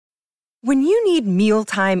When you need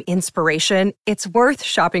mealtime inspiration, it's worth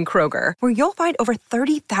shopping Kroger, where you'll find over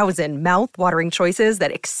 30,000 mouth-watering choices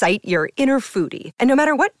that excite your inner foodie. And no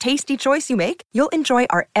matter what tasty choice you make, you'll enjoy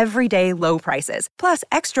our everyday low prices, plus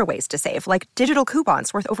extra ways to save, like digital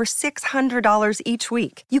coupons worth over $600 each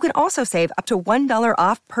week. You can also save up to $1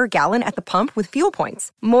 off per gallon at the pump with fuel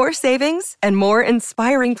points. More savings and more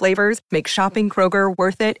inspiring flavors make shopping Kroger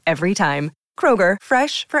worth it every time. Kroger,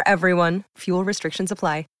 fresh for everyone. Fuel restrictions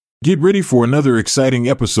apply. Get ready for another exciting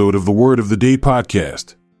episode of the Word of the Day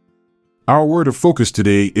podcast. Our word of focus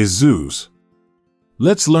today is Zhuzh.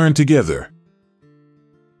 Let's learn together.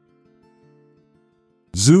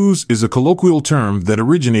 Zhuzh is a colloquial term that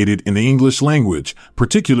originated in the English language,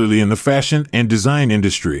 particularly in the fashion and design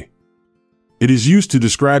industry. It is used to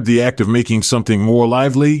describe the act of making something more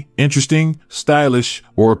lively, interesting, stylish,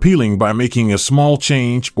 or appealing by making a small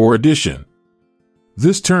change or addition.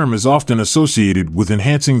 This term is often associated with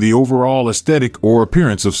enhancing the overall aesthetic or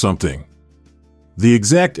appearance of something. The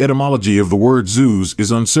exact etymology of the word Zhuzh is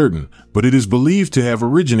uncertain, but it is believed to have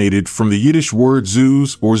originated from the Yiddish word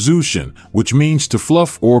Zhuzh or Zhuzchen, which means to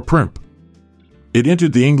fluff or primp. It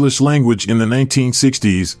entered the English language in the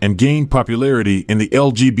 1960s and gained popularity in the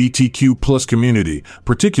LGBTQ+ community,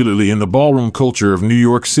 particularly in the ballroom culture of New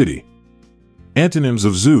York City. Antonyms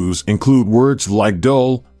of Zhuzh include words like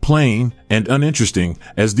dull, plain, and uninteresting,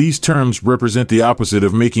 as these terms represent the opposite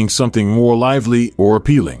of making something more lively or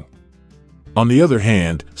appealing. On the other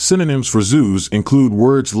hand, synonyms for Zhuzh include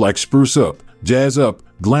words like spruce up, jazz up,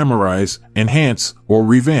 glamorize, enhance, or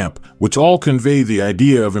revamp, which all convey the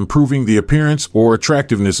idea of improving the appearance or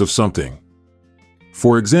attractiveness of something.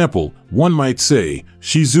 For example, one might say,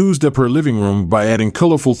 she zhoozed up her living room by adding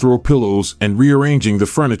colorful throw pillows and rearranging the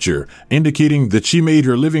furniture, indicating that she made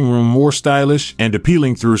her living room more stylish and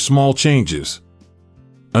appealing through small changes.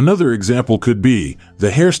 Another example could be,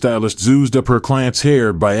 the hairstylist zhoozed up her client's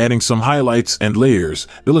hair by adding some highlights and layers,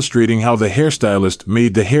 illustrating how the hairstylist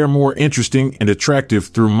made the hair more interesting and attractive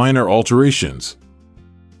through minor alterations.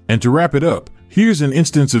 And to wrap it up, here's an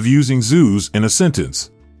instance of using Zhuzh in a sentence.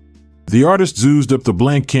 The artist zhoozed up the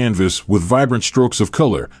blank canvas with vibrant strokes of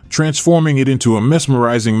color, transforming it into a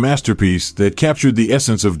mesmerizing masterpiece that captured the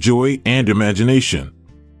essence of joy and imagination.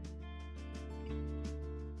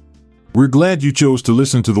 We're glad you chose to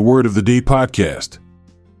listen to the Word of the Day podcast.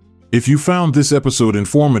 If you found this episode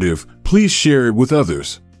informative, please share it with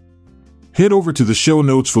others. Head over to the show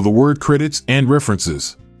notes for the word credits and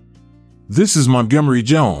references. This is Montgomery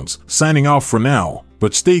Jones, signing off for now,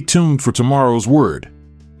 but stay tuned for tomorrow's word.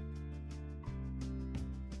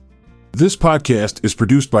 This podcast is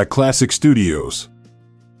produced by Classic Studios.